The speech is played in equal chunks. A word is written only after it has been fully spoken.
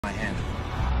my hand.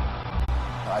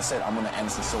 I said, I'm gonna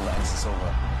Anderson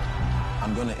Silva.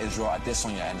 I'm gonna Israel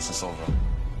Adesanya Anderson Silva.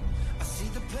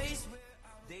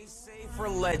 They say for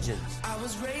legends,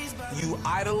 you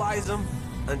idolize them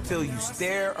until you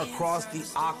stare across the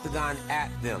octagon at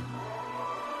them.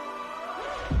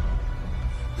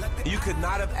 You could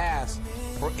not have asked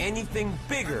for anything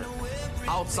bigger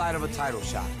outside of a title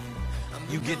shot.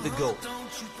 You get the GOAT.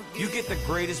 You get the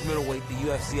greatest middleweight the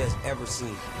UFC has ever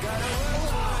seen.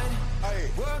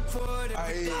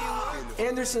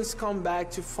 Anderson's come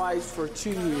back to fight for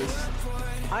 2 years.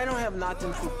 I don't have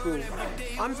nothing to prove.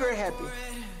 I'm very happy.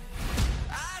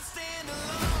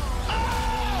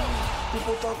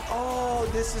 People talk, oh,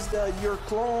 this is your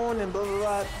clone and blah, blah,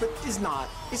 blah, but it's not.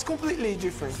 It's completely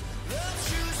different.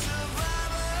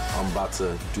 I'm about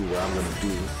to do what I'm gonna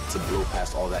do to blow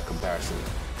past all that comparison.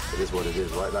 It is what it is.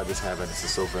 Right now, I just have Anderson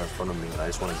Silva in front of me, and I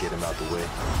just want to get him out the way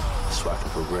so I can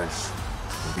progress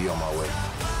and be on my way.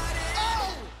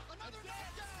 Oh!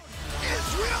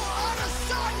 Israel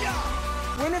Adesanya!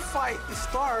 When a fight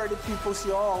starts, people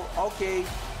say, oh, okay,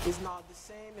 it's not the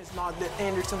same, it's not the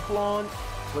Anderson clone,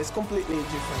 but it's completely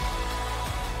different.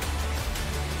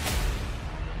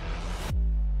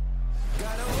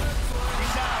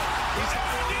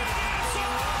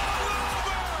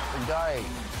 The guy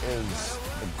is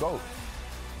the GOAT,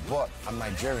 but I'm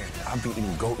Nigerian. I've been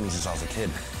eating goat meat since I was a kid.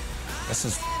 This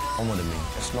is normal to me.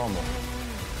 It's normal.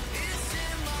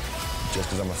 Just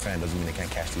because I'm a fan doesn't mean they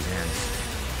can't catch these hands.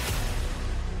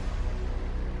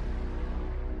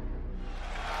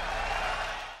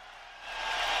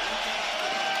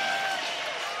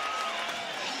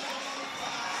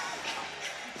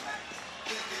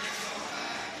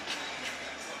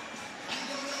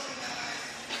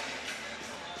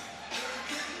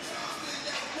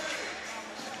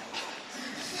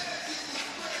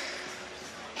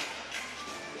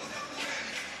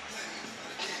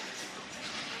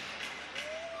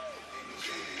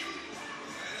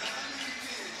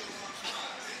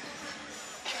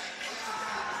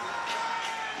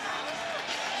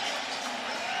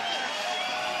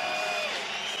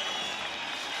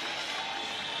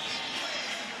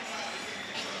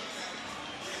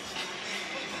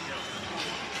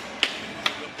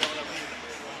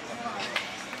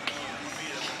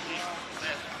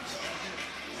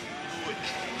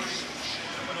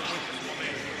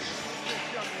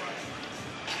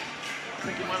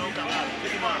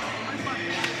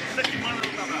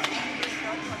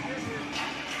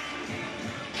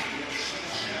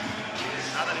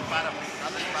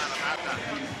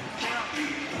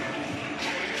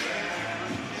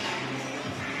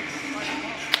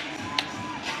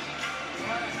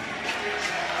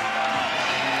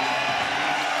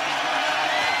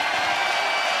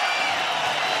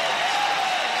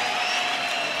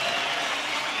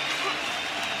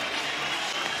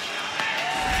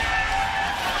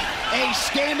 A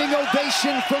standing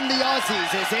ovation from the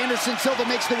Aussies as Anderson Silva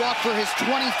makes the walk for his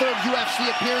 23rd UFC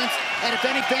appearance. And if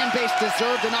any fan base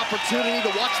deserved an opportunity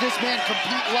to watch this man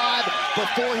compete live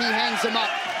before he hangs him up,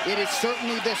 it is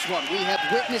certainly this one. We have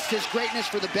witnessed his greatness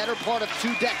for the better part of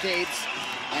 2 decades.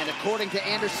 And according to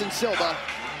Anderson Silva,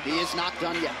 he is not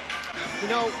done yet. You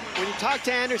know, when you talk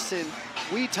to Anderson,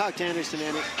 we talked to Anderson,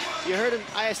 and you heard him.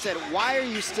 I said, why are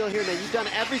you still here, man? You've done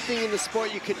everything in the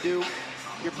sport you could do.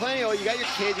 You're playing, you got your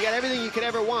kids, you got everything you could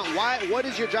ever want. Why? What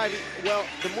is your driving? Well,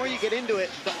 the more you get into it,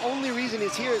 the only reason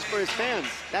he's here is for his fans.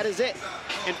 That is it.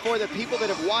 And for the people that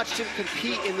have watched him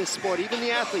compete in this sport, even the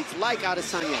athletes like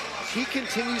Adesanya, he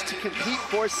continues to compete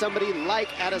for somebody like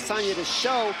Adesanya to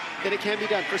show that it can be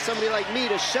done. For somebody like me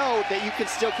to show that you can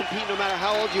still compete no matter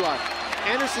how old you are.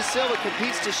 Anderson Silva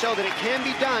competes to show that it can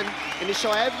be done and to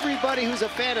show everybody who's a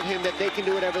fan of him that they can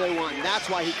do whatever they want. And that's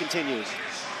why he continues.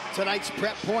 Tonight's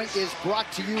Prep Point is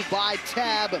brought to you by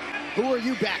Tab. Who are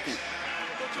you backing?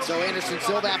 So Anderson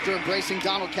Silva, after embracing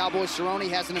Donald Cowboy Cerrone,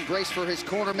 has an embrace for his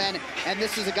cornermen. And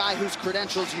this is a guy whose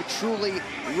credentials you truly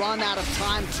run out of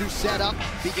time to set up.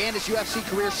 Began his UFC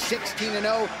career 16-0.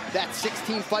 That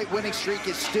 16-fight winning streak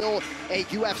is still a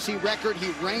UFC record.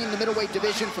 He reigned the middleweight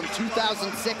division from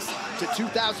 2006 to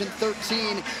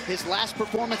 2013. His last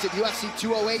performance at UFC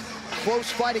 208, close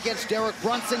fight against Derek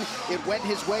Brunson. It went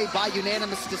his way by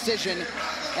unanimous decision.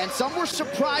 And some were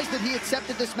surprised that he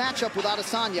accepted this matchup with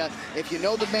Adesanya. If you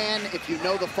know the man, if you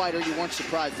know the fighter, you weren't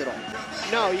surprised at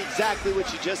all. No, exactly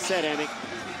what you just said, Anik.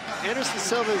 Anderson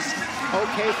Silva's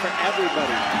okay for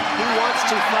everybody. He wants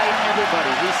to fight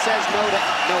everybody. He says no to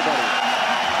nobody.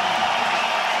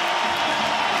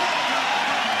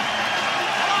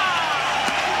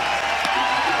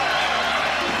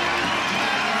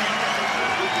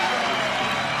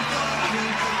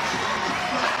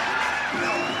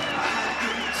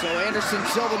 So Anderson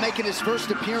Silva making his first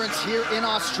appearance here in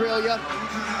Australia.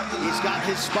 He's got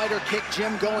his Spider Kick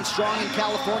gym going strong in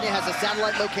California, has a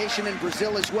satellite location in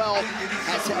Brazil as well,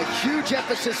 has a huge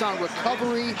emphasis on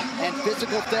recovery and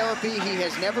physical therapy. He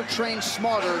has never trained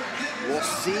smarter. We'll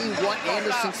see what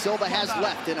Anderson Silva has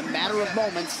left in a matter of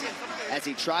moments as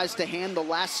he tries to hand the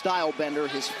last style bender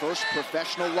his first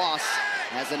professional loss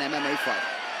as an MMA fighter.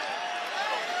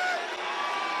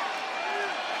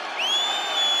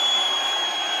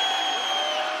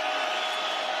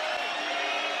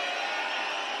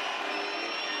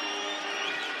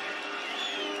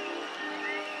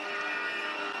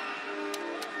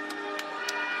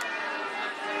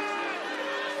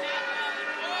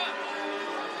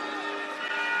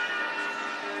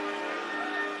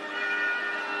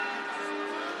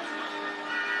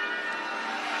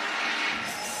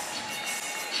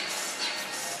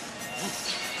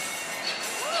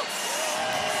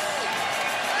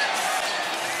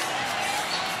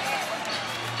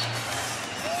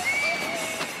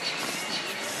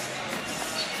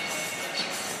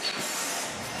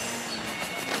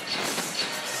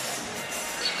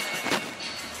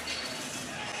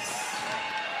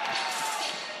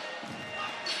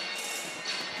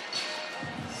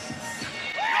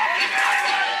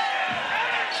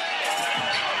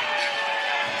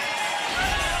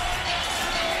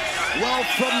 Well,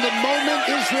 from the moment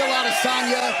Israel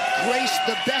Adesanya graced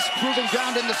the best proving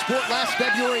ground in the sport last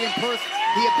February in Perth,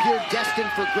 he appeared destined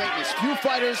for greatness. Few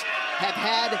fighters have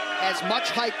had as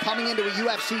much hype coming into a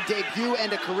UFC debut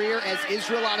and a career as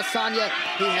Israel Adesanya.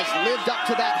 He has lived up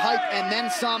to that hype and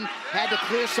then some. Had to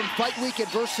clear some fight week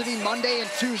adversity Monday and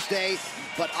Tuesday,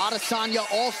 but Adesanya,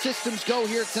 all systems go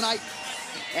here tonight.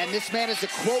 And this man is a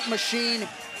quote machine.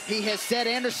 He has said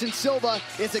Anderson Silva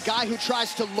is a guy who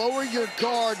tries to lower your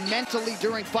guard mentally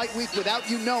during fight week without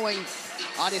you knowing.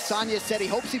 Adesanya said he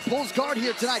hopes he pulls guard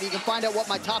here tonight. He can find out what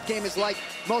my top game is like.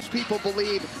 Most people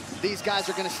believe these guys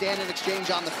are going to stand and exchange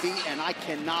on the feet, and I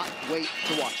cannot wait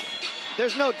to watch it.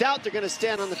 There's no doubt they're going to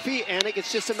stand on the feet, Anik.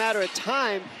 It's just a matter of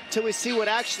time till we see what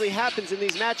actually happens in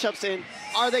these matchups, and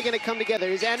are they going to come together?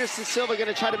 Is Anderson Silva going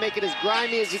to try to make it as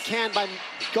grimy as he can by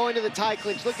going to the tie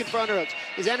clinch, looking for underhooks?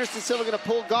 Is Anderson Silva going to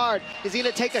pull guard? Is he going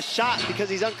to take a shot because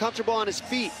he's uncomfortable on his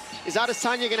feet? Is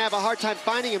Adesanya going to have a hard time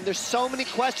finding him? There's so many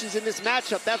questions in this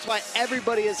matchup. That's why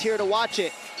everybody is here to watch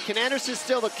it. Can Anderson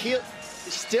Silva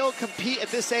still compete at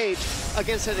this age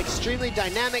against an extremely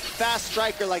dynamic, fast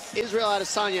striker like Israel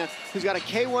Adesanya, who's got a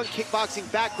K1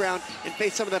 kickboxing background and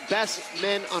faced some of the best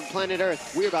men on planet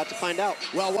Earth? We're about to find out.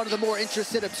 Well, one of the more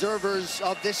interested observers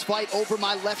of this fight over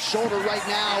my left shoulder right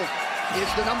now is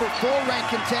the number 4 ranked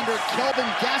contender, Kelvin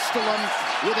Gastelum,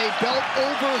 with a belt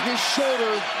over his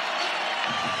shoulder.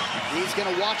 He's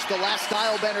going to watch the last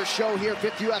Stylebender show here,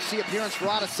 5th UFC appearance for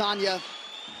Adesanya.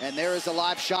 And there is a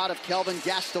live shot of Kelvin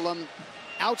Gastelum.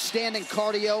 Outstanding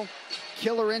cardio,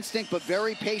 killer instinct, but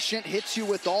very patient, hits you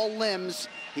with all limbs.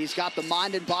 He's got the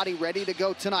mind and body ready to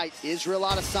go tonight. Israel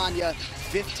Adesanya,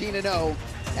 15-0,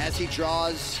 as he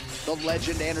draws the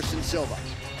legend Anderson Silva.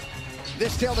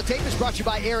 This Tale to Tape is brought to you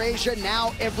by Air Asia.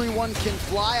 Now everyone can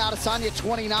fly. Adesanya,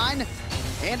 29.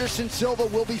 Anderson Silva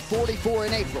will be 44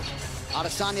 in April.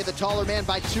 Adesanya, the taller man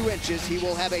by 2 inches. He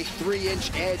will have a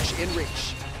 3-inch edge in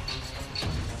reach.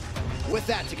 With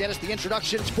that, to get us the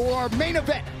introductions for our main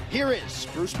event, here is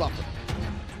Bruce Buffer.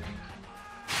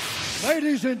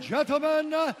 Ladies and gentlemen,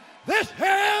 this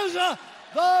is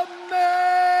the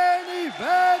main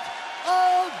event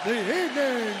of the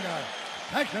evening.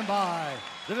 Sanctioned by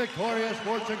the Victoria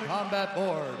Sports and Combat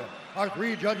Board. Our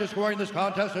 3 judges scoring this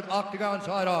contest at Octagon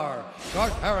side are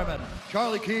Garth Harriman,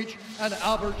 Charlie Keach, and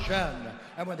Albert Shen.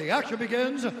 And when the action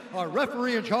begins, our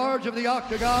referee in charge of the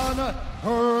Octagon,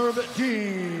 Herb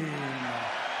Dean.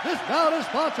 This bout is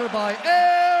sponsored by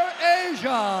Air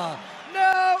Asia.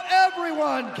 Now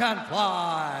everyone can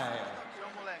fly.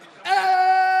 And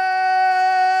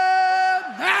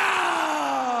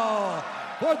now,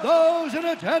 for those in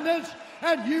attendance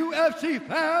and UFC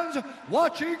fans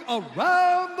watching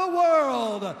around the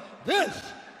world,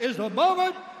 this is the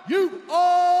moment you've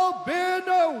all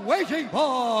been waiting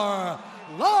for.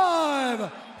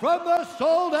 Live from the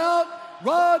sold-out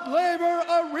Rod Laver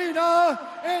Arena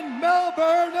in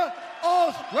Melbourne,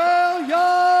 Australia.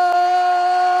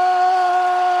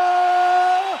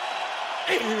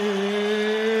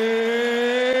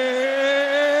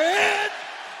 It's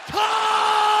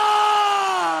time!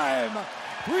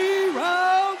 3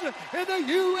 rounds in the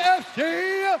UFC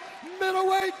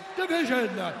middleweight division.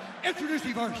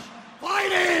 Introducing first,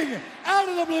 fighting out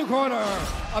of the blue corner,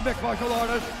 a mixed martial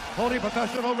artist holding a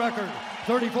professional record,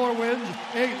 34 wins,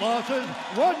 8 losses,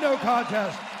 1 no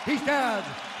contest. He stands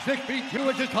 6 feet 2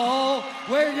 inches tall,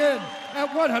 weighing in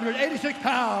at 186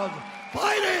 pounds,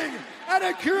 fighting out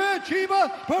of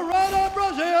Curitiba, Paraná,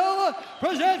 Brazil,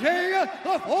 presenting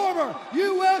the former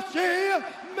UFC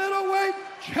middleweight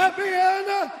champion,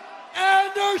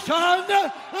 Anderson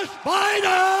the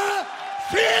Spider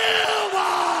Silva!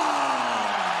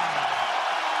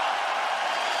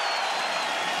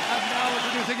 And now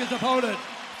introducing his opponent,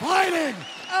 fighting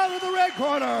out of the red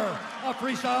corner, a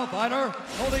freestyle fighter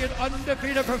holding an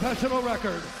undefeated professional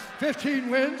record, 15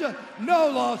 wins, no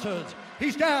losses.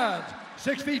 He stands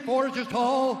 6 feet 4 inches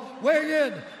tall, weighing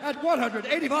in at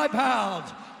 185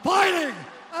 pounds, fighting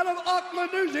out of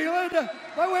Auckland, New Zealand,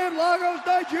 by way of Lagos,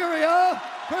 Nigeria,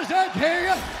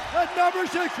 presenting the number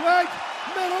 6 ranked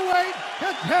middleweight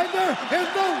contender in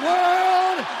the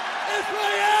world,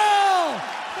 Israel,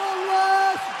 the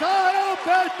last style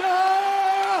bender,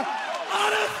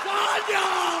 Adesanya!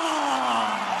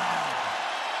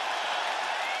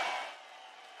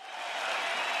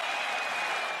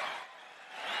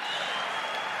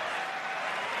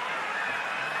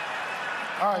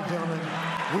 All right, gentlemen,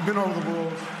 we've been over the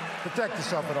rules. Protect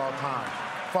yourself at all times.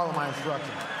 Follow my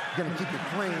instructions. You're gonna keep it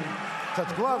clean.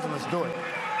 Touch gloves and let's do it.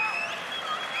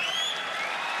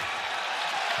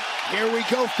 Here we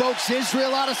go, folks.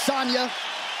 Israel Adesanya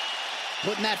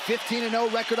putting that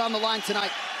 15-0 record on the line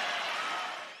tonight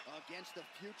against the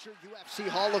future UFC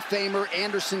Hall of Famer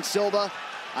Anderson Silva.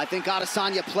 I think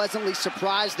Adesanya pleasantly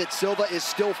surprised that Silva is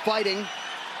still fighting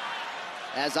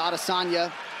as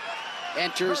Adesanya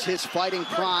enters his fighting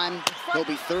prime. He'll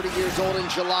be 30 years old in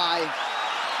July,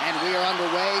 and we are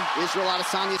underway. Israel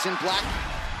Adesanya is in black.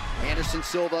 Anderson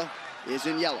Silva is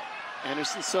in yellow.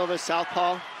 Anderson Silva,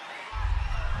 southpaw.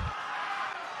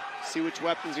 See which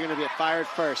weapons are going to get fired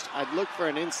first. I'd look for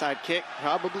an inside kick,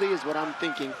 probably is what I'm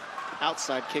thinking.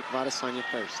 Outside kick of Adesanya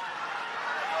first.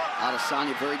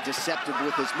 Adesanya very deceptive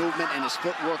with his movement and his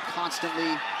footwork,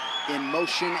 constantly in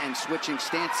motion and switching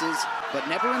stances, but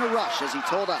never in a rush, as he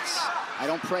told us. I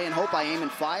don't pray and hope, I aim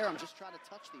and fire. I'm just trying to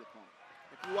touch the opponent.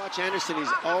 If you watch Anderson,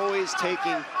 he's always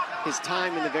taking his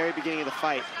time in the very beginning of the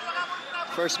fight.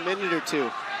 First minute or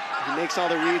two, he makes all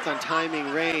the reads on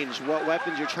timing, range, what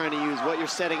weapons you're trying to use, what you're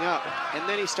setting up, and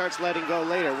then he starts letting go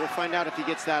later. We'll find out if he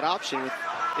gets that option with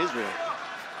Israel.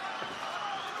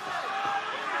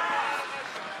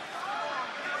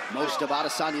 Most of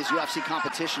Adesanya's UFC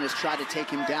competition has tried to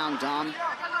take him down, Dom.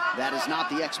 That is not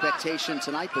the expectation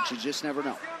tonight, but you just never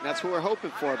know. That's what we're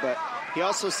hoping for, but he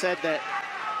also said that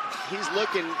he's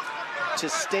looking to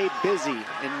stay busy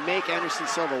and make Anderson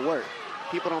Silva work.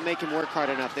 People don't make him work hard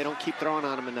enough. They don't keep throwing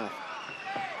on him enough.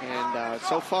 And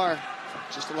so far,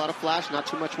 just a lot of flash, not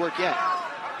too much work yet.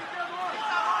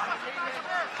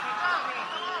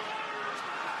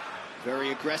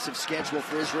 Very aggressive schedule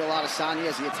for Israel Adesanya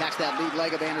as he attacks that lead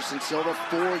leg of Anderson Silva.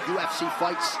 4 UFC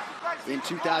fights in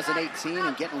 2018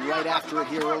 and getting right after it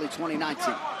here early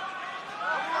 2019.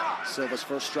 Silva's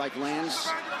first strike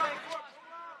lands.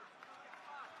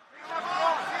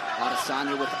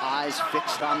 Adesanya with eyes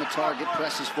fixed on the target,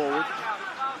 presses forward.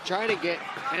 Trying to get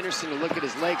Anderson to look at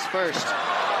his legs first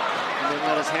and then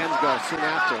let his hands go soon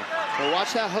after. But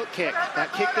watch that hook kick.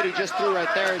 That kick that he just threw right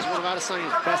there is one of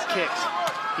Adesanya's best kicks.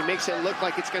 He makes it look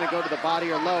like it's going to go to the body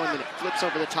or low, and then it flips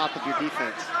over the top of your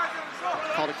defense.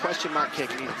 Called a question mark kick,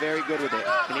 and he's very good with it.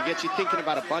 And he gets you thinking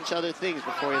about a bunch of other things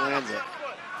before he lands it.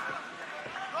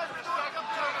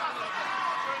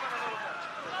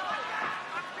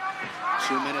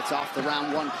 Two minutes off the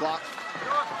round 1 clock.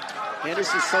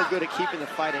 Anderson's so good at keeping the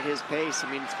fight at his pace.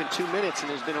 I mean, it's been 2 minutes, and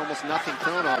there's been almost nothing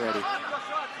thrown already.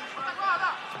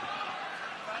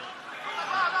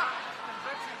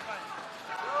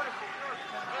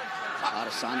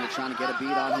 Adesanya trying to get a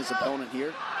beat on his opponent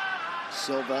here.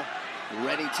 Silva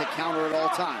ready to counter at all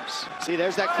times. See,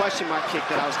 there's that question mark kick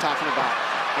that I was talking about.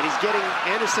 And he's getting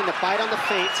Anderson to bite on the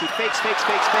feints. He fakes, fakes,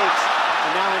 fakes, fakes.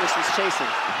 And now Anderson's chasing.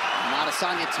 And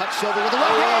Adesanya touched Silva with the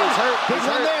right hand. He's hurt. Big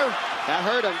one there. That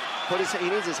hurt him. He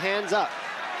needs his hands up.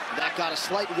 That got a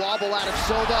slight wobble out of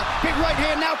Silva. Big right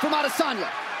hand now from Adesanya.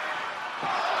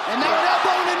 And now an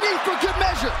elbow and a knee for good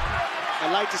measure.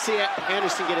 I'd like to see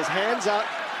Anderson get his hands up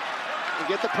and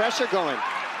get the pressure going.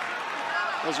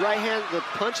 Those right hand, the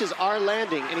punches are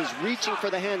landing, and he's reaching for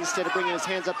the hand instead of bringing his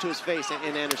hands up to his face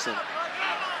in Anderson.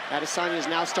 Adesanya is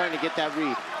now starting to get that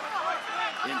read.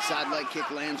 Inside leg kick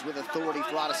lands with authority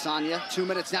for Adesanya. 2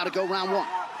 minutes now to go, round 1.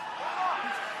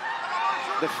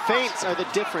 The feints are the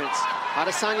difference.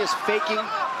 Adesanya's faking,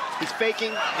 he's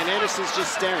faking, and Anderson's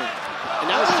just staring. And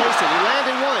now he's chasing. He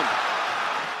landed one.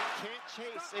 Can't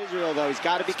chase Israel, though. He's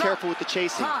got to be careful with the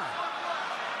chasing.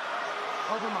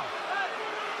 Open mouth.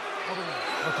 Open mouth.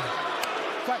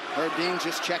 Okay. fight. Herb Dean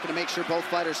just checking to make sure both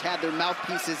fighters had their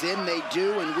mouthpieces in. They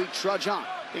do, and we trudge on.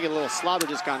 I think a little slobber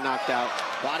just got knocked out.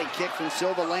 Body kick from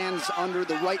Silva lands under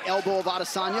the right elbow of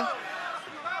Adesanya.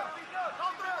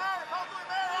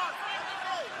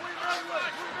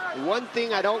 One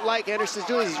thing I don't like Anderson's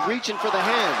doing is he's reaching for the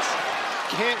hands.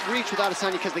 Can't reach with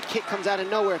Adesanya because the kick comes out of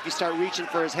nowhere if you start reaching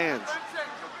for his hands.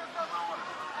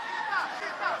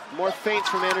 More feints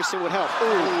from Anderson would help.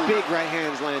 Ooh, big right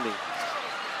hands landing.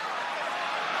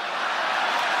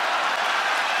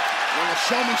 And a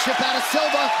showmanship out of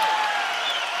Silva.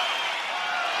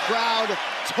 Crowd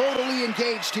totally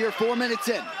engaged here 4 minutes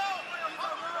in.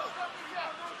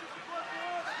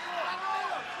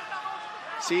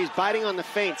 See, he's biting on the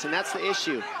feints, and that's the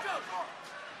issue.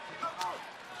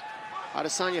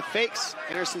 Adesanya fakes,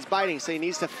 Anderson's biting, so he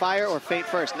needs to fire or feint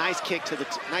first. Nice kick to the,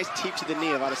 nice teep to the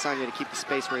knee of Adesanya to keep the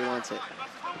space where he wants it.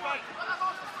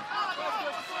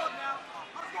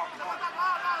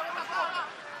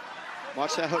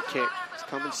 Watch that hook kick. It's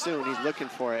coming soon. He's looking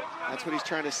for it. That's what he's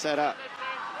trying to set up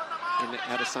in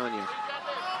Adesanya.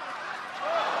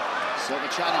 Silva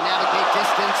trying to navigate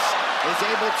distance, is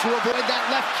able to avoid that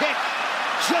left kick.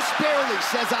 Just barely,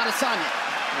 says Adesanya.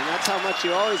 And that's how much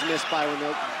you always miss by when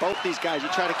both these guys, you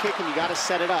try to kick them, you got to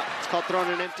set it up. It's called throwing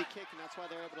an empty kick, and that's why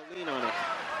they're able to lean on it.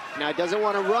 Now, he doesn't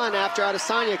want to run after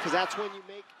Adesanya because that's when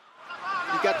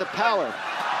you got the power.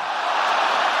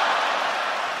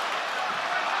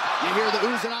 You hear the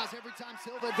oohs and ahs every time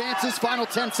Silva advances. Final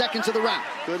 10 seconds of the round.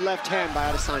 Good left hand by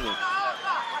Adesanya.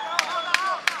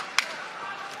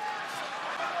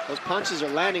 Those punches are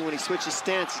landing when he switches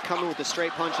stance. He's coming with the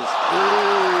straight punches. Ooh,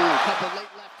 a couple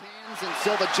late left hands, and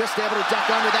Silva just able to duck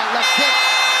under that left kick.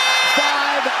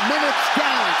 5 minutes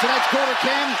down. Tonight's Quarter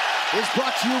Cam is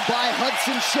brought to you by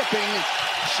Hudson Shipping,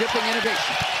 shipping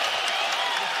innovation.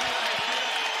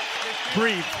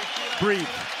 Breathe, breathe.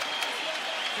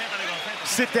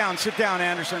 Sit down,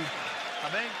 Anderson.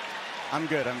 I'm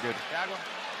good, I'm good.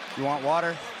 You want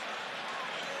water?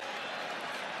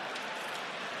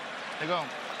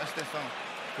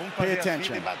 Pay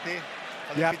attention.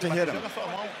 You have to hit him.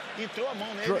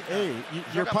 Hey,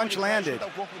 your punch landed.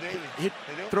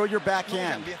 Throw your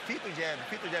backhand.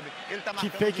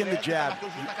 Keep faking the jab.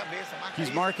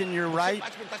 He's marking your right.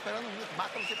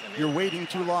 You're waiting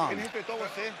too long.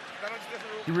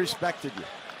 He respected you.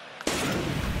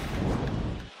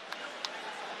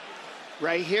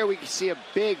 Right here, we can see a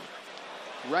big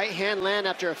right hand land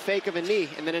after a fake of a knee,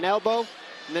 and then an elbow,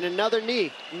 and then another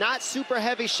knee. Not super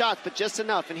heavy shots, but just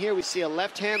enough. And here we see a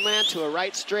left hand land to a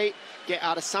right straight, get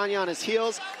Adesanya on his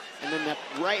heels, and then that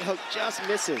right hook just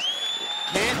misses.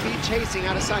 Can't be chasing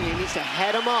Adesanya. He needs to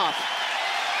head him off.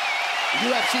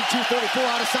 UFC 234,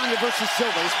 Adesanya versus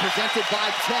Silva is presented by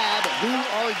Tab. Who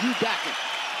are you backing?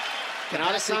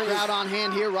 Adesanya crowd on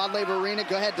hand here, Rod Laver Arena.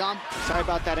 Go ahead, Dom. Sorry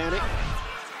about that, Anik.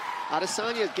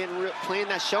 Adesanya is playing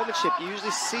that showmanship. You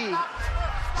usually see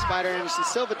Spider Anderson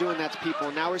Silva doing that to people.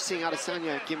 And now we're seeing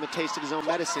Adesanya give him a taste of his own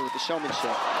medicine with the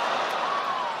showmanship.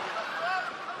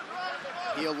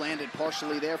 Heel landed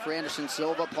partially there for Anderson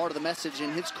Silva. Part of the message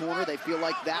in his corner. They feel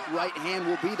like that right hand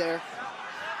will be there.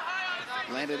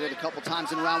 Landed it a couple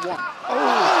times in round one.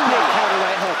 Oh, big counter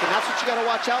right hook. And that's what you got to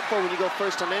watch out for when you go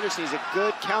first on Anderson. He's a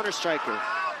good counter striker.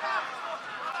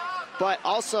 But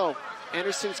also,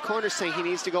 Anderson's corner saying he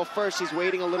needs to go first. He's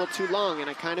waiting a little too long, and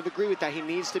I kind of agree with that. He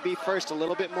needs to be first a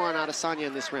little bit more on Adesanya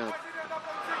in this round.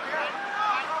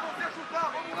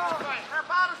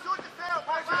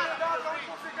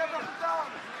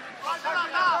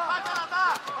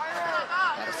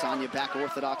 Adesanya back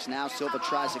orthodox now. Silva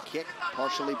tries a kick,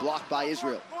 partially blocked by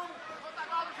Israel.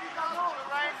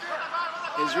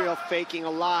 Israel faking a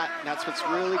lot. That's what's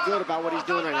really good about what he's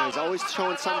doing right now. He's always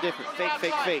showing something different. Fake,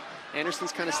 fake, fake.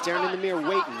 Anderson's kind of staring in the mirror,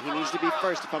 waiting. He needs to be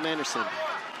first if I'm Anderson.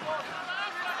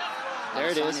 There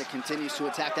it is. Adesanya continues to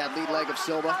attack that lead leg of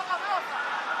Silva.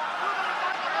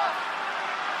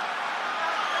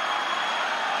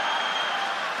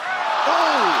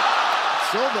 Oh!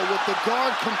 Silva with the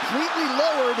guard completely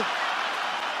lowered.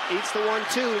 Eats the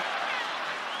 1-2.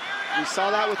 We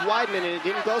saw that with Weidman, and it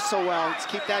didn't go so well. Let's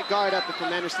keep that guard up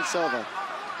from Anderson Silva.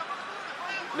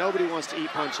 Nobody wants to eat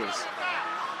punches.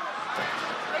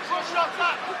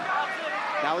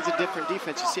 That was a different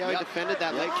defense. You see how he defended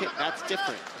that leg kick? That's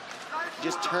different. He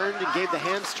just turned and gave the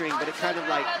hamstring, but it kind of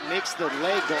like makes the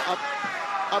leg go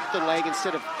up the leg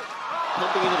instead of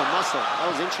pumping into the muscle. That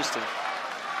was interesting.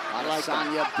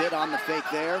 Adesanya bit on the fake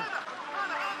there.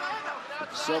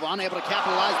 Silva unable to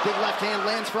capitalize. Big left hand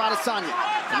lands for Adesanya.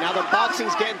 And now the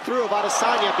boxing's getting through of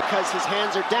Adesanya because his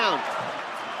hands are down.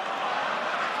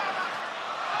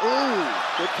 Ooh.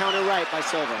 Good counter right by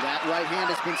Silva. That right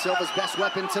hand has been Silva's best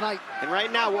weapon tonight. And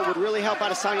right now, what would really help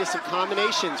Adesanya is some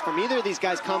combinations. From either of these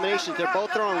guys' combinations, they're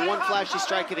both throwing one flashy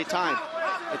strike at a time.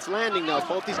 It's landing, though.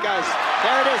 Both these guys.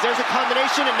 There it is. There's a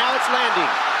combination, and now it's landing.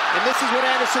 And this is what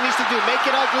Anderson needs to do. Make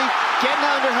it ugly, get in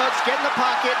the underhooks, get in the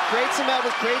pocket, create some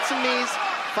elbows, create some knees.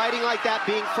 Fighting like that,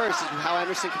 being first, is how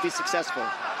Anderson can be successful.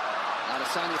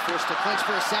 Adesanya forced to clinch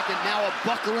for a second. Now a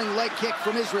buckling leg kick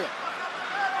from Israel.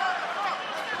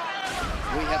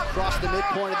 We have crossed the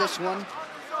midpoint of this one.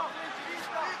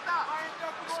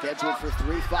 Scheduled for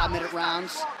 3 5-minute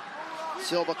rounds.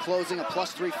 Silva closing a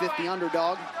plus 350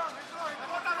 underdog.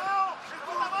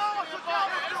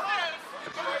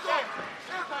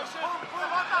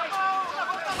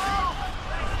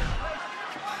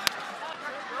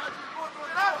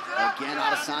 Again,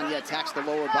 Adesanya attacks the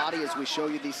lower body as we show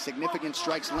you these significant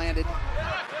strikes landed.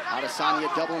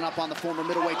 Adesanya doubling up on the former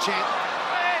middleweight champ.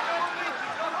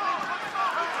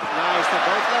 Nice, they're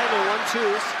both landing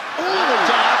 1-2s. Another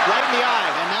jab right in the eye.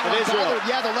 And that one bothered,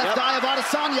 yeah, the left eye of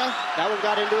Adesanya. That one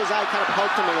got into his eye, kind of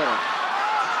poked him a little.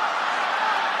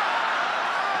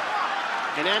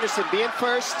 And Anderson being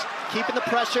first, keeping the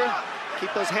pressure,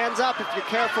 keep those hands up if you're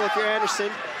careful, if you're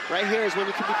Anderson. Right here is when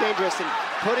you can be dangerous, and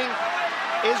putting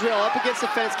Israel up against the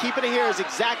fence, keeping it here is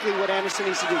exactly what Anderson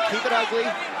needs to do. Keep it ugly,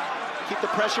 keep the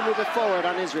pressure moving forward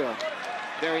on Israel.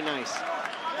 Very nice.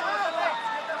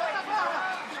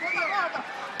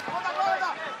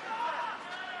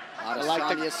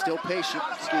 Adesanya is still patient.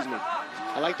 Excuse me.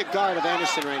 I like the guard of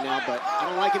Anderson right now, but I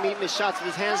don't like him eating his shots with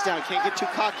his hands down. Can't get too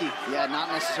cocky. Yeah, not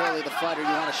necessarily the fighter you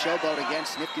want to showboat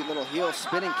against. Nifty little heel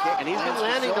spinning kick. And he's been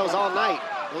landing those all night.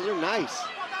 Those are nice.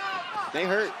 They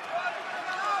hurt.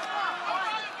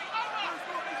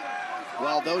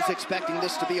 Well, those expecting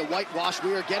this to be a whitewash,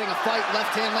 we are getting a fight.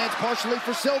 Left hand lands partially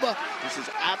for Silva. This is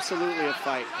absolutely a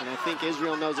fight, and I think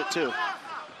Israel knows it too.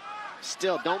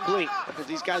 Still, don't blink, because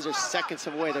these guys are seconds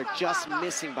away. They're just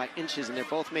missing by inches, and they're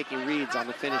both making reads on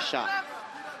the finished shot.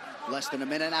 Less than a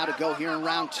minute now to go here in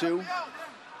round 2.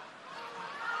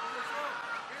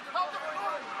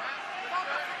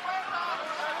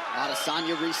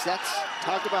 Adesanya resets.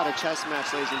 Talk about a chess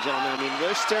match, ladies and gentlemen. I mean,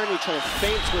 they're staring at each other.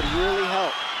 Feints would really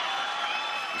help.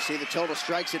 You see the total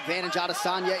strikes advantage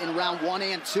Adesanya in round 1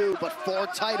 and 2, but far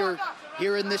tighter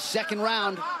here in this second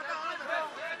round.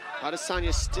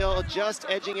 Adesanya still just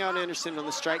edging out Anderson on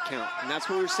the strike count, and that's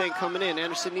what we were saying coming in.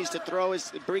 Anderson needs to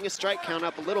bring his strike count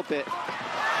up a little bit,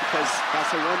 because that's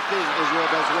the one thing Israel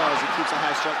does well, is he keeps a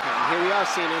high strike count. And here we are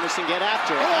seeing Anderson get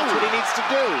after it. That's what he needs to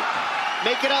do.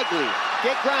 Make it ugly,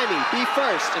 get grimy, be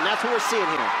first, and that's what we're seeing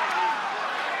here.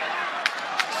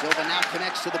 Silva now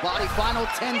connects to the body. Final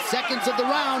 10 seconds of the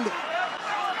round.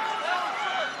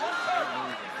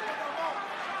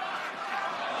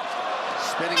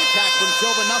 Spinning attack from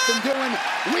Silva, nothing doing.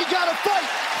 We got a fight.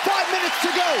 5 minutes to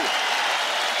go.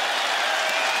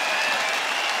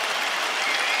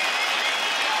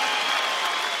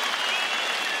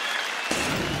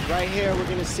 Right here, we're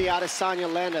gonna see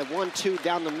Adesanya land a 1-2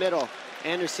 down the middle.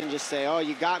 Anderson just say, oh,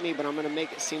 you got me, but I'm gonna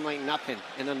make it seem like nothing.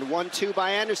 And then the 1-2 by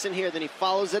Anderson here, then he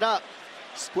follows it up.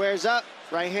 Squares up,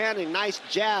 right hand, a nice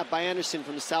jab by Anderson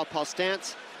from the southpaw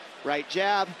stance. Right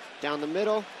jab, down the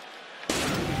middle.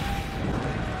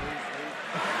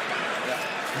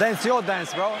 Dance your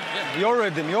dance, bro. Yeah. Your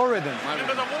rhythm, your rhythm.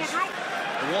 Remember the wall drill?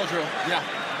 The wall drill, yeah.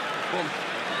 Boom.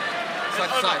 Side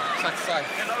to side, side to side.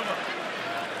 And over.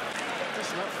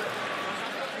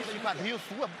 Quadril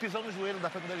sua, pisando no joelho da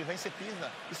frente quando ele vem, você pisa.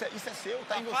 Isso é seu,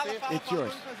 tá em você. It's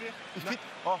yours.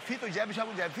 Ó, fita o jab, joga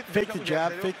o jab. Fake the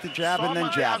jab, and then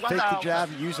jab. Fake the jab,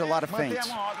 use a lot of feints.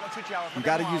 You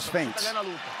got to use feints.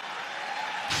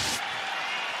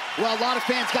 Well, a lot of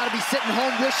fans got to be sitting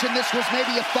home wishing this was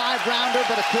maybe a 5-rounder,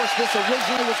 but of course this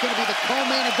originally was going to be the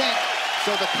co-main event.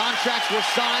 So the contracts were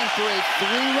signed for a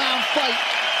 3-round fight.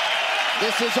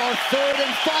 This is our 3rd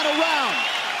and final round.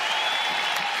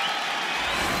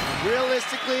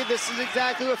 Realistically, this is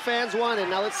exactly what fans wanted.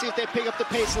 Now let's see if they pick up the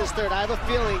pace in this 3rd. I have a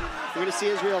feeling we're going to see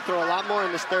Israel throw a lot more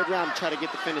in this 3rd round to try to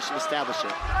get the finish and establish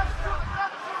it.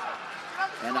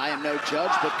 And I am no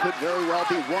judge, but could very well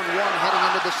be 1-1 heading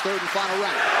into this 3rd and final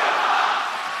round.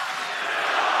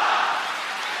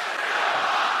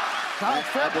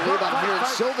 I believe I'm hearing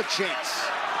Silva chants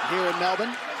here in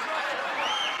Melbourne.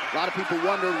 A lot of people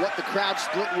wonder what the crowd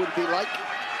split would be like.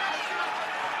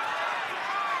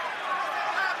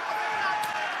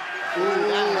 Ooh,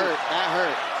 that hurt, that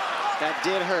hurt. That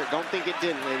did hurt. Don't think it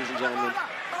didn't, ladies and gentlemen.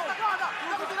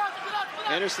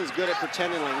 Anderson's good at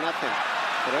pretending like nothing,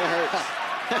 but it hurts.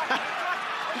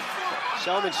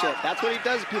 Showmanship, that's what he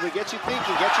does to people. Get you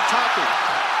thinking, get you talking.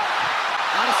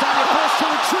 Adesanya forced to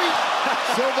retreat.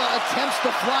 Silva attempts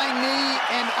the flying knee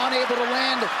and unable to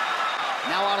land.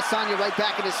 Now Adesanya right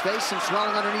back in his face and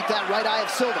swelling underneath that right eye of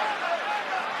Silva.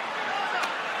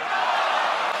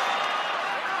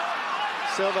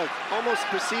 Silva almost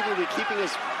perceivably keeping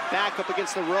his back up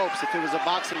against the ropes if it was a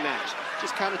boxing match.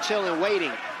 Just kind of chilling,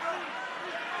 waiting.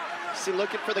 See,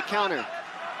 looking for the counter.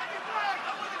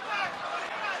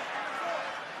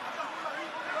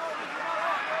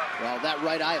 Well, that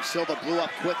right eye of Silva blew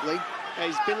up quickly. Yeah,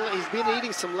 he's been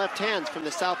eating some left hands from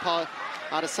the southpaw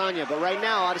Adesanya, but right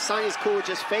now Adesanya's cool with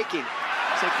just faking.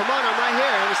 Say, come on, I'm right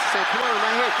here. Anderson saying, come on, I'm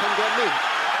right here. Come get me.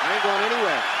 I ain't going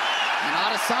anywhere. And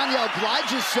Adesanya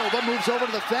obliges Silva, moves over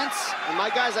to the fence. And my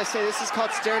guys, I say this is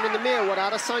called staring in the mirror. What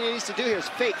Adesanya needs to do here is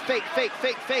fake, fake, fake,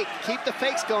 fake, fake. Keep the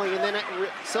fakes going, and then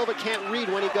Silva can't read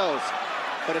when he goes.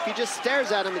 But if he just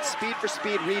stares at him, it's speed for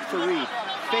speed, read for read.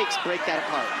 Fakes break that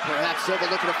apart. Perhaps Silva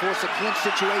looking to force a clinch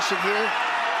situation here.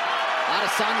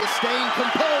 Adesanya staying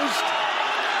composed.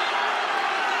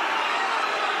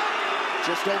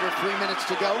 Just over 3 minutes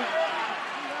to go.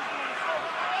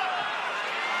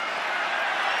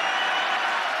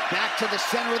 Back to the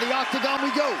center of the octagon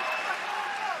we go.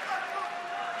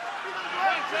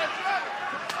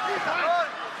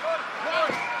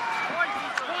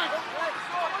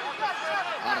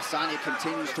 Adesanya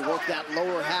continues to work that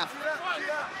lower half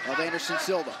of Anderson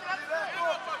Silva.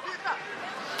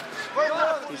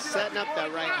 He's setting up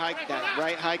that right high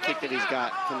kick that he's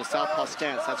got from the southpaw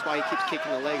stance. That's why he keeps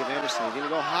kicking the leg of Anderson. He's gonna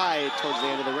go high towards the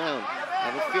end of the round.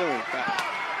 I have a feeling.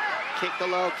 Kick the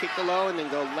low, and then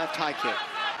go left high kick.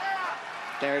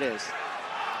 There it is.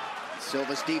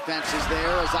 Silva's defense is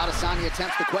there as Adesanya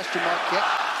attempts the question mark kick.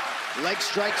 Leg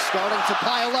strikes starting to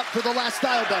pile up for the last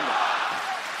style bender.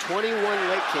 21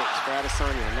 leg kicks for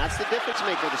Adesanya, and that's the difference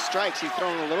maker. The strikes, he's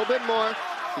throwing a little bit more.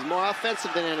 He's more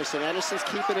offensive than Anderson. Anderson's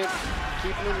keeping him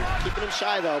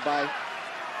shy though by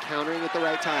countering at the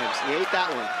right times. He ate that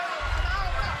one.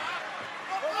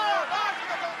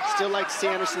 Still like to see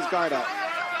Anderson's guard up.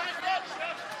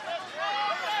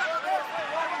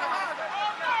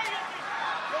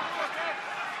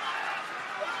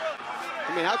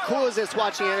 I mean, how cool is this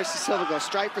watching Anderson Silva go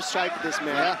strike for strike with this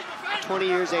man? Yeah. 20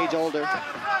 years age older.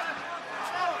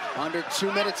 Under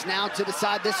 2 minutes now to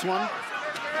decide this one.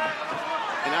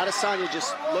 And Adesanya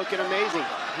just looking amazing.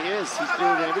 He is. He's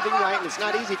doing everything right, and it's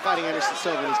not easy fighting Anderson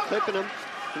Silva. He's clipping him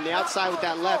from the outside with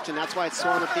that left, and that's why it's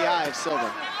swelling up the eye of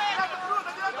Silva.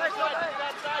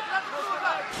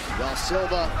 Well,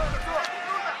 Silva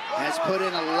has put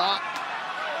in a lot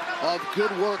of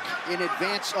good work in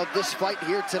advance of this fight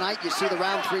here tonight. You see the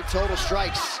round 3 total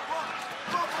strikes.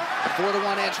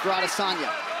 4-1 edge for Adesanya.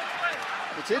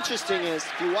 What's interesting is,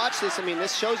 if you watch this, I mean,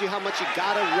 this shows you how much you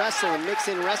gotta wrestle and mix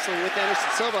in wrestling with Anderson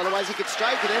Silva. Otherwise, he could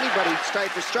strike at anybody,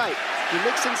 strike for strike. You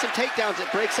mix in some takedowns, it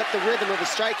breaks up the rhythm of his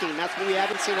striking, and that's what we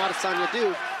haven't seen Adesanya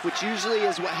do, which usually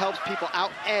is what helps people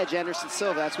out-edge Anderson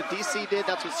Silva. That's what DC did,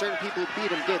 that's what certain people who beat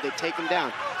him did. They take him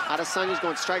down. Adesanya's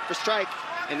going strike for strike,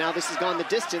 and now this has gone the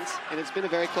distance, and it's been a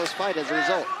very close fight as a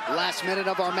result. Last minute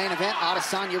of our main event,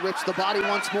 Adesanya rips the body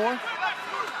once more.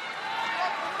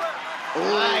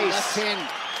 Nice. Left hand.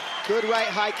 Good right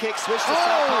high kick, switch to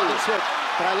southpaw and switch.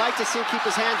 But I like to see him keep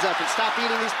his hands up and stop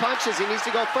eating these punches. He needs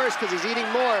to go first because he's eating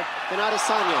more than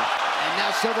Adesanya. And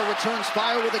now Silva returns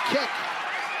fire with a kick.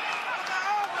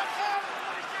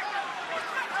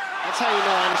 That's how you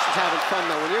know Anderson's having fun,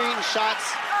 though. When you're eating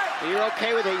shots and you're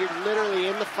okay with it, you're literally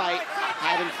in the fight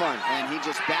having fun. And he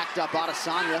just backed up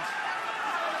Adesanya.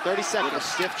 30 seconds. With a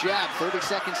stiff jab. 30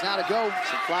 seconds now to go.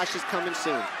 Some flashes coming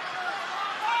soon.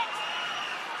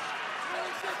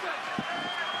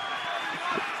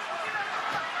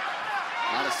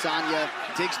 Adesanya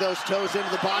digs those toes into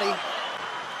the body.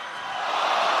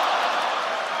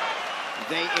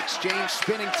 They exchange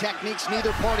spinning techniques,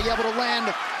 neither party able to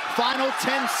land. Final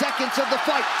 10 seconds of the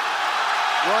fight.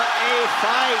 What a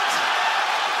fight.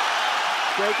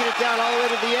 Breaking it down all the way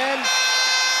to the end.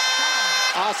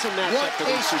 Awesome matchup. What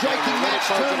a striking match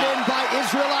turned in by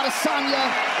Israel Adesanya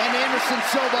and Anderson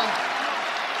Silva.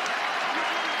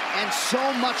 And so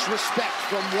much respect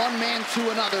from one man to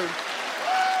another.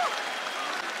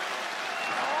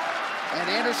 And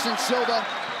Anderson Silva,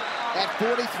 at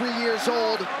 43 years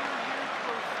old,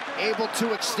 able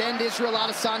to extend Israel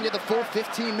Adesanya the full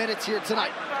 15 minutes here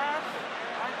tonight.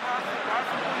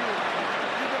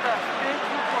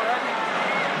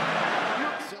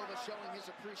 Silva showing his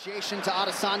appreciation to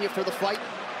Adesanya for the fight.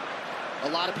 A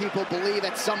lot of people believe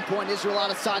at some point Israel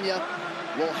Adesanya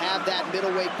will have that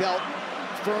middleweight belt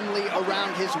firmly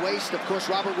around his waist. Of course,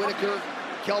 Robert Whittaker,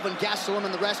 Kelvin Gastelum,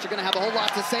 and the rest are going to have a whole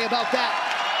lot to say about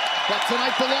that. But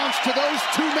tonight belongs to those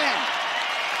two men.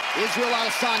 Israel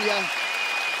Adesanya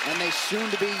and the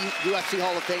soon-to-be UFC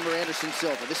Hall of Famer Anderson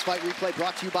Silva. This fight replay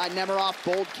brought to you by Nemiroff,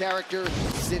 bold character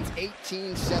since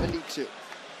 1872.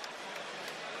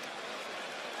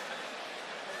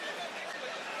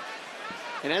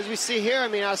 And as we see here, I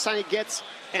mean, Adesanya gets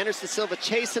Anderson Silva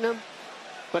chasing him,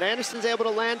 but Anderson's able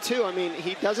to land too. I mean,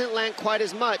 he doesn't land quite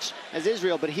as much as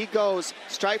Israel, but he goes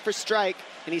strike for strike,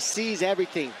 and he sees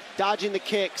everything, dodging the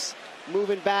kicks,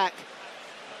 moving back,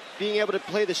 being able to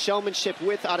play the showmanship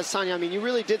with Adesanya. I mean, you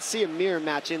really did see a mirror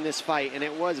match in this fight, and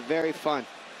it was very fun.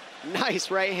 Nice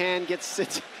right hand,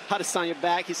 sits Adesanya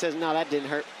back. He says, no, that didn't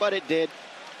hurt, but it did.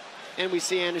 And we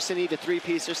see Anderson eat a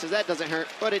three-piecer, says that doesn't hurt,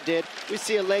 but it did. We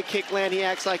see a leg kick land, he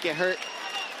acts like it hurt,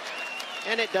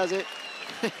 and it doesn't.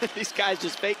 These guys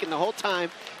just faking the whole time.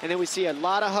 And then we see a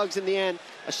lot of hugs in the end,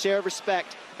 a share of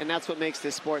respect, and that's what makes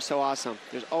this sport so awesome.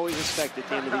 There's always respect at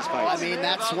the end of these fights. I mean,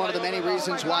 that's one of the many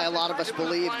reasons why a lot of us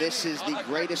believe this is the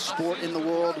greatest sport in the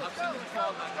world.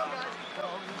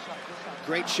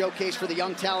 Great showcase for the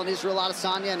young talent, Israel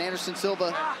Adesanya and Anderson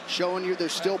Silva, showing you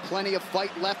there's still plenty of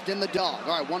fight left in the dog.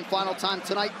 All right, one final time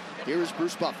tonight. Here is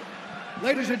Bruce Buffer.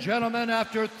 Ladies and gentlemen,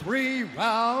 after 3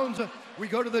 rounds, we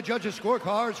go to the judges'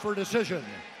 scorecards for a decision.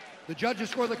 The judges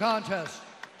score the contest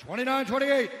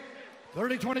 29-28,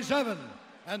 30-27,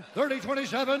 and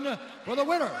 30-27 for the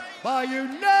winner by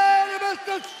unanimous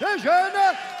decision,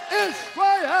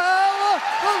 Israel,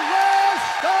 the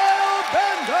last style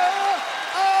bender,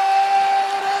 Adesanya.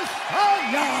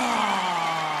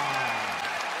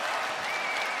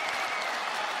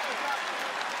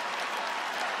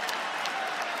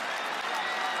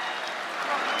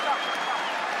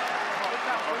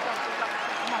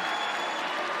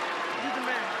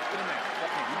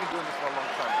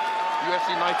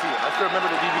 UFC 19. I still remember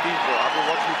the DVDs, bro. I've been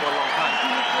watching you for a long time.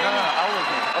 No, always,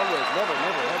 man. Always. Never,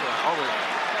 always.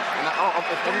 And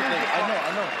if anything, I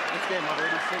know. This game, I've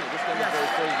already seen it. This game is very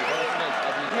crazy. What I've seen,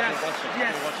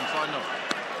 I've been watching, so I know.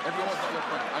 Everyone's got your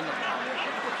point. I know.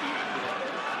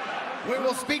 We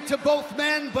will speak to both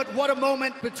men, but what a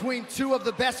moment between two of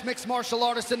the best mixed martial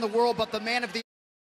artists in the world, but the man of the